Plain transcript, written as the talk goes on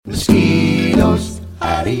Mosquitoes,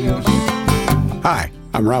 adios. Hi,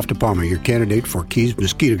 I'm Ralph DePalma, your candidate for Keys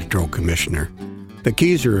Mosquito Control Commissioner. The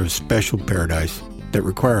Keys are a special paradise that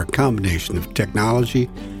require a combination of technology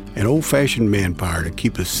and old-fashioned manpower to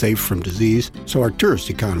keep us safe from disease so our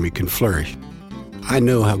tourist economy can flourish. I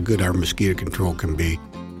know how good our mosquito control can be.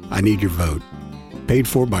 I need your vote. Paid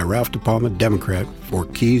for by Ralph DePalma, Democrat, for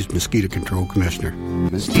Keys Mosquito Control Commissioner.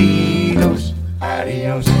 Mosquitoes,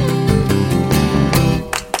 adios.